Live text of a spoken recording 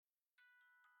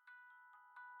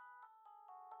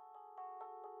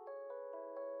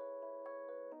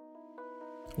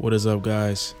What is up,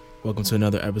 guys? Welcome to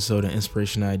another episode of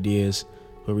Inspiration Ideas,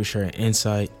 where we share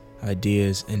insight,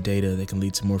 ideas, and data that can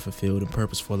lead to more fulfilled and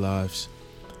purposeful lives.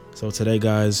 So today,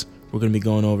 guys, we're going to be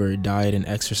going over diet and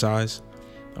exercise.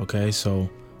 Okay, so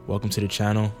welcome to the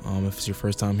channel. If it's your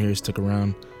first time here, stick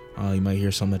around. You might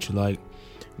hear something that you like.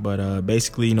 But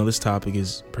basically, this topic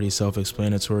is pretty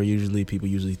self-explanatory. People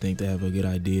usually think they have a good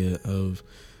idea of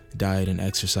diet and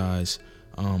exercise,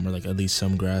 or like at least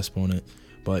some grasp on it.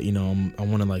 But I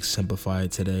want to simplify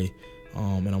it today,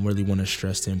 and I really want to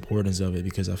stress the importance of it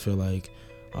because I feel like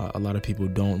a lot of people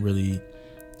don't really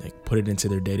put it into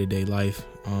their day-to-day life.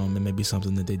 It may be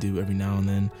something that they do every now and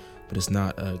then, but it's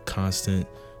not a constant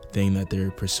thing that they're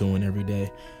pursuing every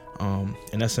day, and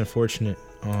that's unfortunate.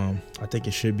 I think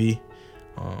it should be.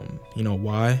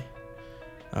 Why?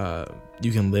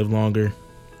 You can live longer,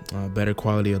 better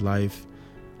quality of life,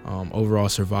 overall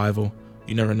survival.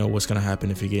 You never know what's going to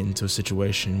happen if you get into a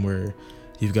situation where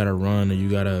you've got to run or you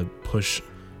got to push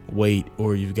weight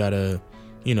or you've got to,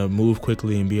 move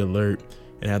quickly and be alert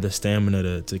and have the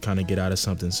stamina to kind of get out of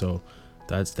something. So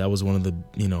that was one of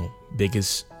the,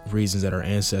 biggest reasons that our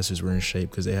ancestors were in shape,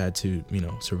 because they had to,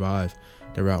 survive.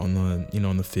 They were out on the,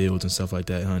 on the fields and stuff like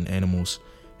that, hunting animals,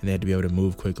 and they had to be able to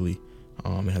move quickly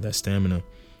and have that stamina.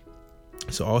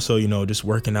 So also, just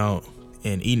working out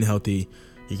and eating healthy,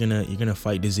 you're gonna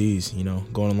fight disease.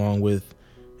 Going along with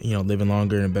living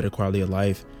longer and better quality of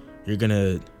life, you're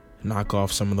gonna knock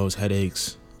off some of those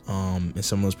headaches and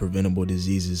some of those preventable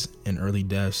diseases and early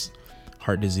deaths.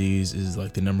 Heart disease is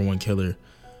like the number one killer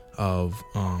of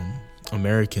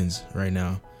Americans right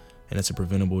now, and it's a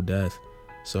preventable death.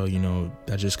 So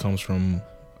that just comes from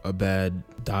a bad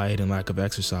diet and lack of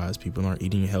exercise. People aren't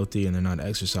eating healthy and they're not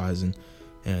exercising,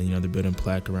 and they're building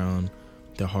plaque around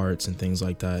their hearts and things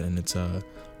like that, and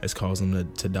it's causing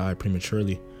them to die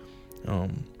prematurely.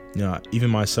 Even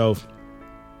myself,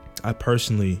 I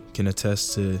personally can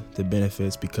attest to the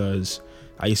benefits because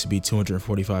I used to be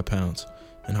 245 pounds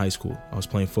in high school. I was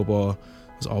playing football.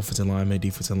 I was offensive lineman,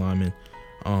 defensive lineman,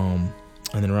 and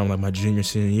then around my junior,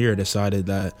 senior year, I decided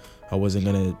that I wasn't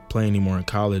gonna play anymore in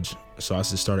college, so I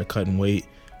just started cutting weight.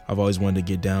 I've always wanted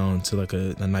to get down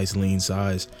to a nice lean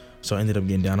size, so I ended up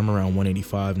getting down. I'm around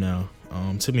 185 now.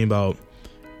 It took me about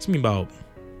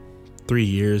 3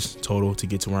 years total to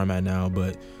get to where I'm at now,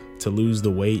 but to lose the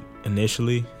weight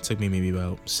initially, it took me maybe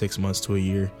about 6 months to a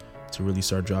year to really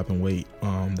start dropping weight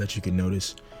that you could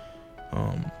notice.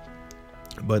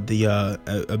 But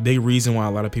a big reason why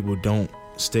a lot of people don't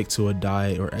stick to a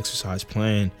diet or exercise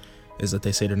plan is that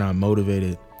they say they're not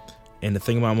motivated. And the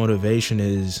thing about motivation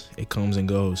is it comes and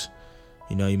goes.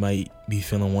 You might be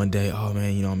feeling one day, oh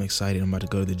man, I'm excited, I'm about to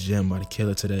go to the gym, I'm about to kill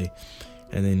it today.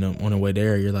 And then on the way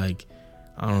there, you're like,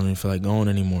 I don't even feel like going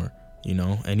anymore,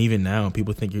 And even now,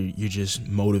 people think you're just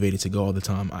motivated to go all the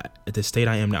time. At the state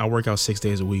I am now, I work out 6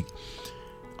 days a week.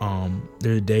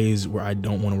 There are days where I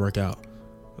don't want to work out.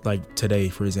 Like today,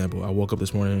 for example, I woke up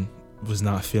this morning, was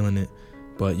not feeling it,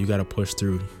 but you got to push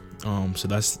through. So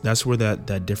that's where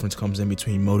that difference comes in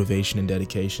between motivation and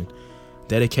dedication.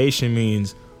 Dedication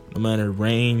means no matter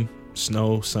rain,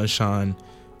 snow, sunshine,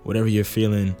 whatever you're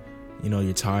feeling,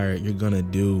 you're tired, you're gonna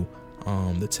do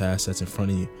the task that's in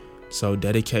front of you. So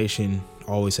dedication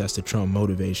always has to trump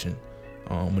motivation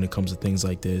when it comes to things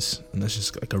like this, and that's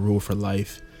just like a rule for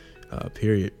life,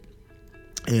 period.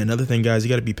 And another thing, guys, you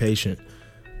got to be patient.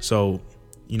 So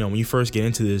when you first get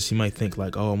into this, you might think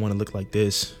like, oh, I want to look like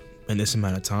this in this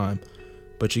amount of time,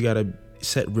 but you got to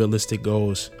set realistic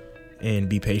goals and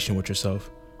be patient with yourself.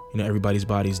 Everybody's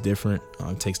body is different.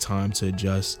 It takes time to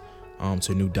adjust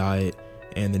to a new diet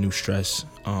and the new stress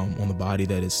on the body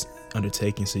that it's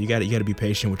undertaking. So you got to be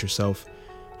patient with yourself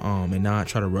and not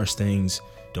try to rush things.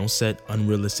 Don't set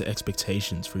unrealistic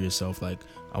expectations for yourself. Like,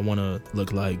 I want to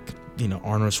look like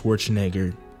Arnold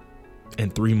Schwarzenegger in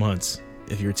 3 months.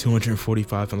 If you're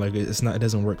 245 and it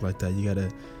doesn't work like that. You gotta,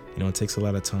 it takes a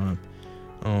lot of time.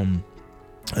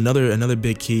 Another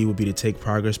big key would be to take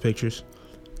progress pictures.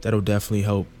 That'll definitely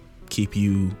help keep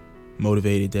you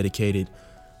motivated, dedicated.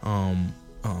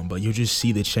 But you'll just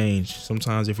see the change.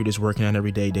 Sometimes if you're just working out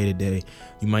every day, day to day,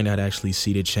 you might not actually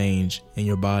see the change in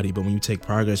your body. But when you take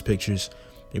progress pictures,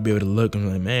 you'll be able to look and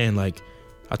be like, man,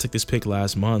 I took this pic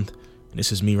last month and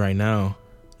this is me right now.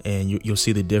 And you'll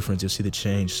see the difference. You'll see the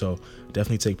change. So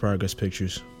definitely take progress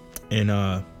pictures. And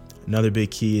another big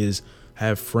key is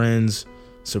have friends,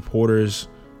 supporters,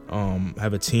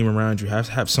 have a team around you.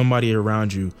 Have somebody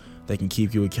around you that can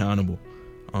keep you accountable.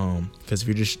 Because if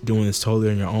you're just doing this totally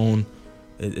on your own,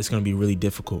 it's going to be really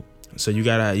difficult. So you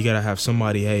gotta have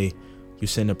somebody, hey, you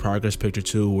send a progress picture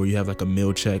to, or you have a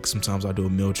meal check. Sometimes I do a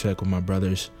meal check with my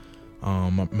brothers.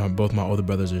 Both my older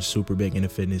brothers are super big into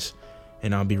fitness,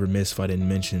 and I'll be remiss if I didn't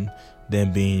mention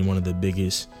them being one of the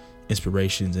biggest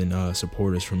inspirations and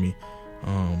supporters for me.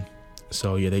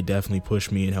 So yeah, they definitely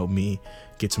push me and help me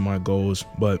get to my goals.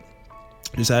 But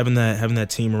just having that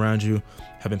team around you,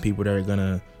 having people that are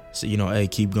gonna say, hey,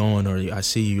 keep going, or I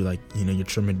see you, like, you're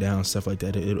trimming down, stuff like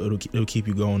that. It'll keep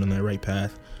you going on that right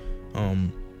path.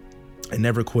 And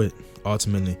never quit.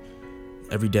 Ultimately,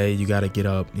 every day you gotta get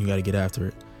up, you gotta get after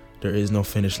it. There is no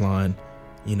finish line.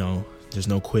 There's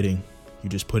no quitting. You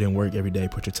just put in work every day,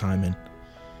 put your time in,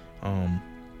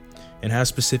 and have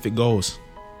specific goals.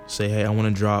 Say, hey, I want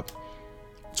to drop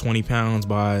 20 pounds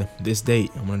by this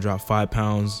date. I want to drop 5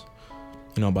 pounds,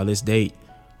 by this date.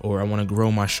 Or I want to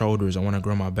grow my shoulders. I want to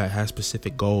grow my back. Have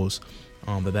specific goals,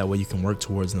 but that way you can work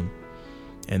towards them.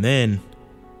 And then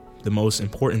the most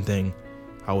important thing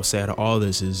I would say out of all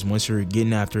this is, once you're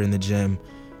getting after in the gym,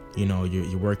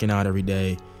 you're working out every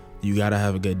day, you got to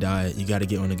have a good diet. You got to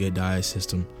get on a good diet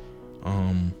system.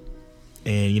 And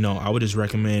I would just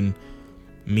recommend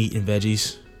meat and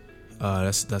veggies.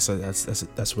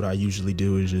 That's what I usually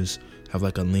do, is just have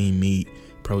like a lean meat,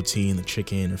 protein, the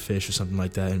chicken or fish or something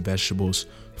like that, and vegetables,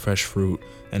 fresh fruit,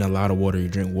 and a lot of water. You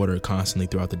drink water constantly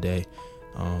throughout the day.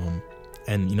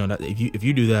 And that if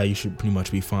you do that, you should pretty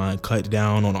much be fine. Cut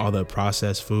down on all the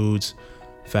processed foods,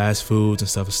 fast foods and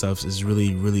stuff is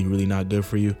really, really, really not good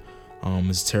for you.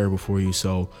 It's terrible for you.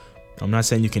 So I'm not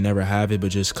saying you can never have it, but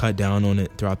just cut down on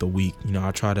it throughout the week.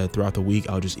 I try to, throughout the week,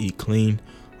 I'll just eat clean.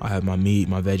 I have my meat,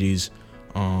 my veggies,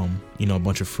 a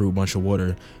bunch of fruit, bunch of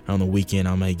water. And on the weekend,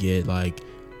 I might get like,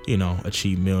 a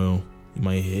cheap meal. You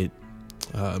might hit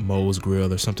Moe's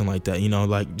Grill or something like that.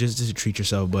 Like just to treat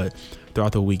yourself. But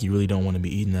throughout the week, you really don't want to be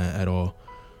eating that at all.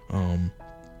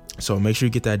 So make sure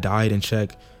you get that diet in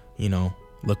check.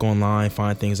 Look online,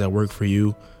 find things that work for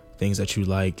you, things that you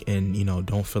like, and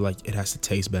don't feel like it has to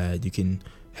taste bad. You can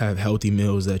have healthy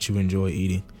meals that you enjoy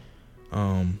eating.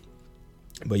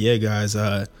 But yeah, guys,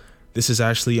 this is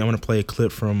actually, I'm gonna play a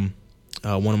clip from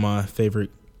one of my favorite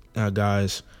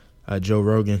guys, Joe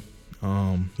Rogan.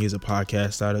 He has a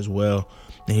podcast out as well,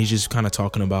 and he's just kind of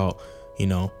talking about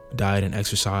diet and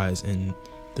exercise and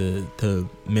the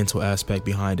mental aspect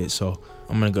behind it. So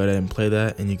I'm gonna go ahead and play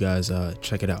that, and you guys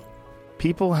check it out.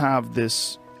 People have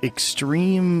this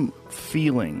extreme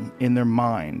feeling in their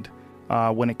mind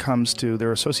when it comes to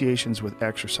their associations with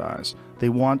exercise. They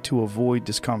want to avoid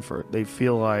discomfort. They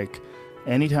feel like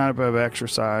any type of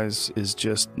exercise is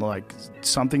just like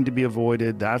something to be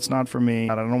avoided. That's not for me.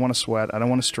 I don't want to sweat. I don't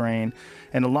want to strain.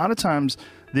 And a lot of times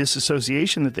this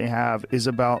association that they have is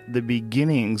about the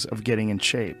beginnings of getting in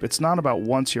shape. It's not about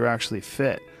once you're actually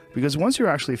fit, because once you're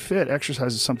actually fit,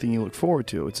 exercise is something you look forward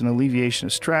to. It's an alleviation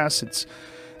of stress.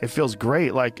 It feels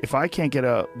great. Like if I can't get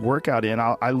a workout in,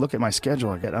 I look at my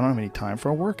schedule. I don't have any time for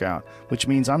a workout, which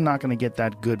means I'm not going to get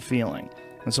that good feeling.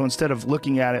 And so instead of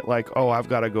looking at it like, oh, I've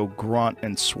got to go grunt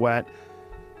and sweat,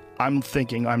 I'm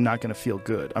thinking I'm not going to feel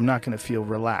good. I'm not going to feel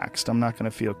relaxed. I'm not going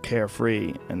to feel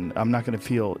carefree. And I'm not going to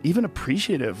feel even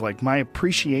appreciative, like my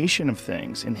appreciation of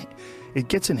things. And it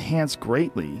gets enhanced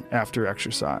greatly after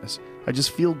exercise. I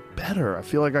just feel better. I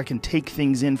feel like I can take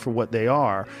things in for what they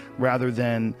are, rather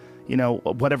than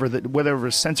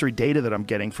whatever sensory data that I'm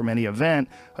getting from any event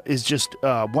is just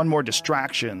one more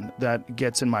distraction that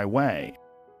gets in my way.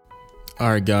 All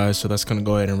right, guys, so that's going to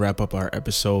go ahead and wrap up our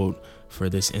episode for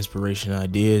this Inspiration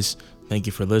Ideas. Thank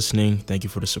you for listening. Thank you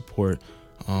for the support.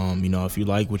 If you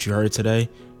like what you heard today,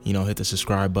 hit the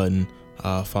subscribe button.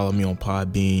 Follow me on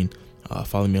Podbean.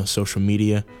 Follow me on social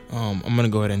media. I'm going to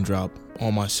go ahead and drop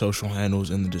all my social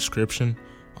handles in the description.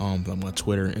 Like my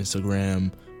Twitter,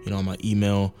 Instagram, my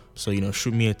email. So,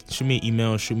 shoot me an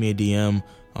email, shoot me a DM.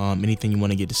 Anything you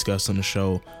want to get discussed on the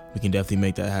show, we can definitely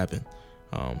make that happen.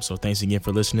 So thanks again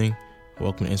for listening.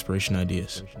 Welcome to Inspiration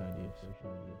Ideas.